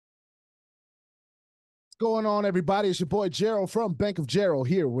Going on, everybody? It's your boy Gerald from Bank of Gerald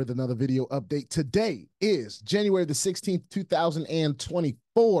here with another video update. Today is January the 16th,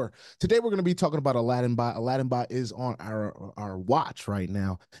 2024. Today we're going to be talking about Aladdin bot. Aladdin bot is on our watch right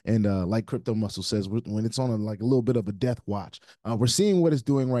now, and like Crypto Muscle says, when it's on like a little bit of a death watch, we're seeing what it's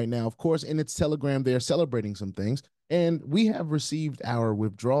doing right now. Of course, in its Telegram, they're celebrating some things, and we have received our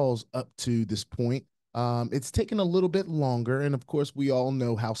withdrawals up to this point. It's taken a little bit longer, and of course, we all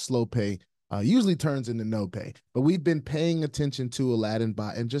know how slow pay usually turns into no pay. But we've been paying attention to Aladdin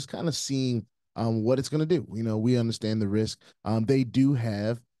bot and just kind of seeing what it's going to do. You know, we understand the risk. They do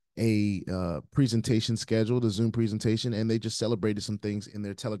have a presentation scheduled, a Zoom presentation, and they just celebrated some things in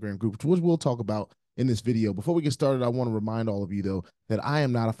their Telegram group, which we'll talk about in this video. Before we get started, I want to remind all of you, though, that I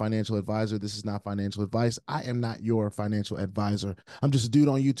am not a financial advisor. This is not financial advice. I am not your financial advisor. I'm just a dude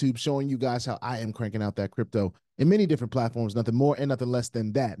on YouTube showing you guys how I am cranking out that crypto in many different platforms, nothing more and nothing less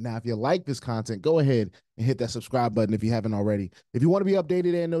than that. Now, if you like this content, go ahead and hit that subscribe button if you haven't already. If you want to be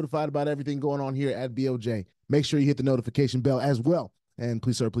updated and notified about everything going on here at BOJ, make sure you hit the notification bell as well. And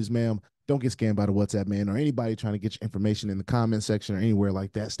please, sir, please, ma'am, don't get scammed by the WhatsApp man or anybody trying to get your information in the comment section or anywhere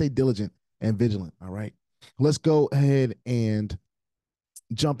like that. Stay diligent and vigilant, all right? Let's go ahead and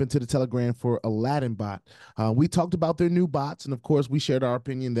jump into the Telegram for Aladdin bot. We talked about their new bots, and of course, we shared our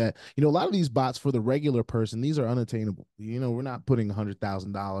opinion that a lot of these bots for the regular person, these are unattainable. We're not putting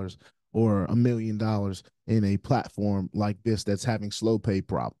 $100,000 or $1 million in a platform like this that's having slow pay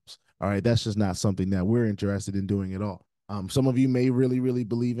problems. All right, that's just not something that we're interested in doing at all. Some of you may really, really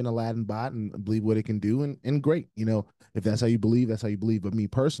believe in Aladdin bot and believe what it can do, and great. If that's how you believe, that's how you believe. But me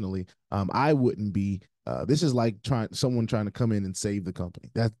personally, I wouldn't be. This is like someone trying to come in and save the company.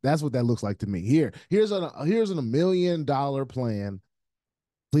 That's what that looks like to me. Here's an $1 million plan.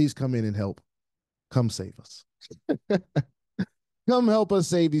 Please come in and help. Come save us. Come help us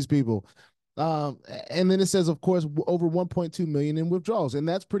save these people. And then it says, of course, over 1.2 million in withdrawals, and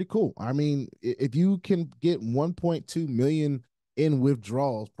that's pretty cool. I mean, if you can get 1.2 million in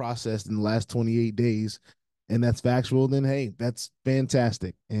withdrawals processed in the last 28 days, and that's factual, then hey, that's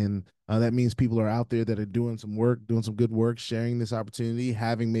fantastic. And that means people are out there that are doing some work, doing some good work, sharing this opportunity,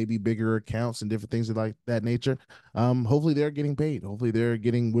 having maybe bigger accounts and different things of like that nature. Hopefully they're getting paid. Hopefully they're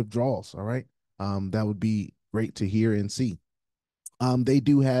getting withdrawals. All right. That would be great to hear and see. They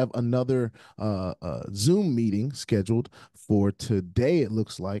do have another Zoom meeting scheduled for today, it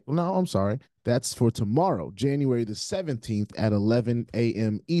looks like. No, I'm sorry. That's for tomorrow, January the 17th at 11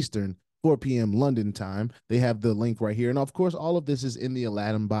 a.m. Eastern, 4 p.m. London time. They have the link right here. And of course, all of this is in the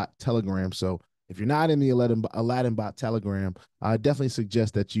Aladdin bot Telegram. So if you're not in the Aladdin bot Telegram, I definitely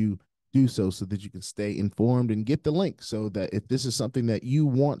suggest that you do so that you can stay informed and get the link so that if this is something that you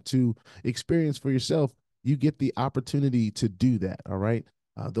want to experience for yourself, you get the opportunity to do that. All right.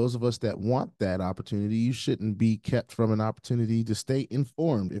 Those of us that want that opportunity, you shouldn't be kept from an opportunity to stay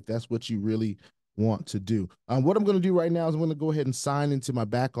informed if that's what you really want to do. What I'm going to do right now is I'm going to go ahead and sign into my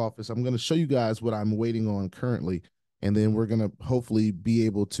back office. I'm going to show you guys what I'm waiting on currently, and then we're going to hopefully be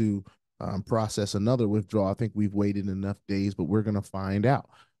able to process another withdrawal. I think we've waited enough days, but we're going to find out.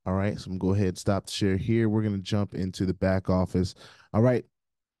 All right. So I'm going to go ahead and stop the share here. We're going to jump into the back office. All right.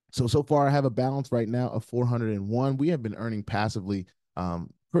 So far, I have a balance right now of 401. We have been earning passively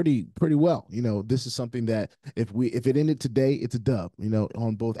pretty well. This is something that if it ended today, it's a dub.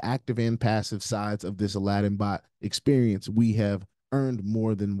 On both active and passive sides of this Aladdin bot experience, we have earned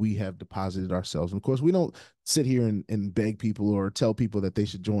more than we have deposited ourselves. And of course, we don't sit here and beg people or tell people that they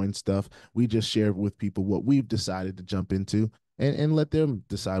should join stuff. We just share with people what we've decided to jump into and let them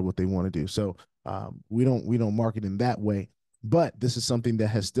decide what they want to do. So we don't market in that way. But this is something that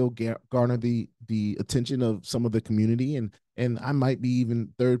has still garnered the attention of some of the community, and I might be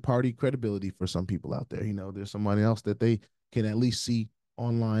even third party credibility for some people out there. There's somebody else that they can at least see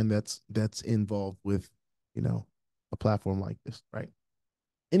online that's involved with a platform like this, right?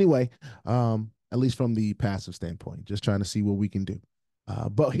 Anyway, at least from the passive standpoint, just trying to see what we can do.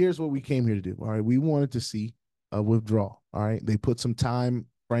 But here's what we came here to do. All right, we wanted to see a withdrawal. All right, they put some time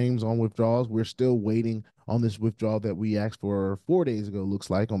frames on withdrawals. We're still waiting on this withdrawal that we asked for 4 days ago, looks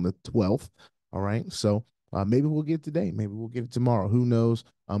like on the 12th. All right. So maybe we'll get it today. Maybe we'll get it tomorrow. Who knows?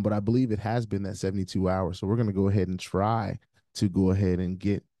 But I believe it has been that 72 hours. So we're going to go ahead and try to go ahead and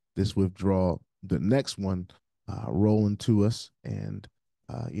get this withdrawal, the next one, rolling to us. And,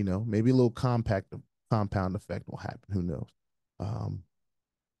 maybe a little compound effect will happen. Who knows?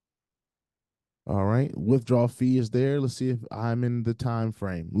 All right, withdrawal fee is there. Let's see if I'm in the time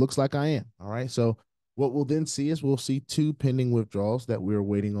frame. Looks like I am. All right, so what we'll then see is we'll see 2 pending withdrawals that we're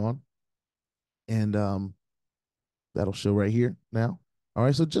waiting on, and that'll show right here now. All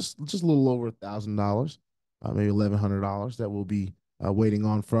right, so just a little over $1,000. maybe $1,100 that we'll be waiting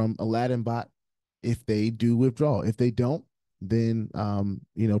on from Aladdin bot if they do withdraw. If they don't, then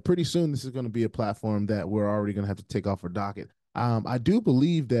pretty soon this is going to be a platform that we're already going to have to take off our docket. I do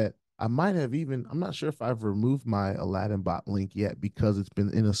believe that I might have even, I'm not sure if I've removed my Aladdin bot link yet because it's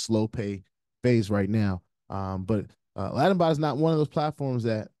been in a slow pay phase right now. But Aladdin bot is not one of those platforms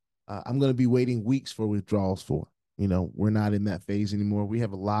that I'm going to be waiting weeks for withdrawals for. We're not in that phase anymore. We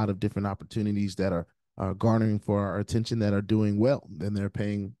have a lot of different opportunities that are garnering for our attention that are doing well, and they're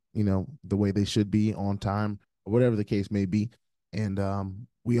paying, the way they should be on time or whatever the case may be. And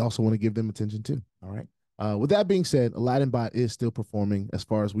we also want to give them attention too. All right. With that being said, Aladdin bot is still performing as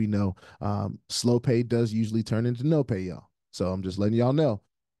far as we know. Slow pay does usually turn into no pay, y'all. So I'm just letting y'all know,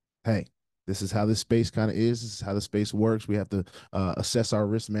 hey, this is how this space kind of is. This is how the space works. We have to assess our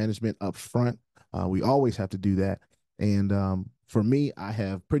risk management up front. We always have to do that. And for me, I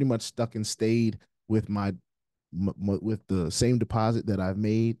have pretty much stuck and stayed with with the same deposit that I've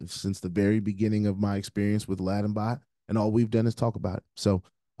made since the very beginning of my experience with Aladdin bot. And all we've done is talk about it. So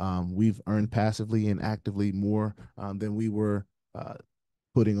we've earned passively and actively more than we were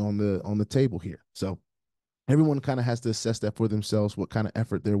putting on the table here. So everyone kind of has to assess that for themselves, what kind of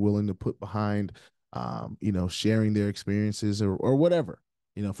effort they're willing to put behind, sharing their experiences or whatever,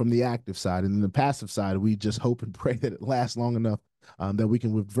 from the active side. And then the passive side, we just hope and pray that it lasts long enough that we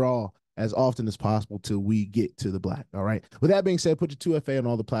can withdraw as often as possible till we get to the black. All right. With that being said, put your 2FA on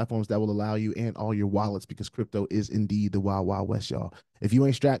all the platforms that will allow you and all your wallets, because crypto is indeed the wild, wild west, y'all. If you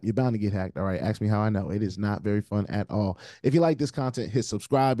ain't strapped, you're bound to get hacked. All right. Ask me how I know. It is not very fun at all. If you like this content, hit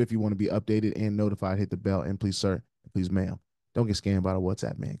subscribe. If you want to be updated and notified, hit the bell. And please, sir, please, ma'am, don't get scammed by the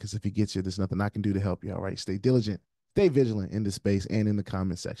WhatsApp, man, because if he gets you, there's nothing I can do to help you. All right. Stay diligent, stay vigilant in this space and in the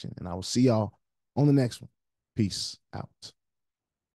comment section. And I will see y'all on the next one. Peace out.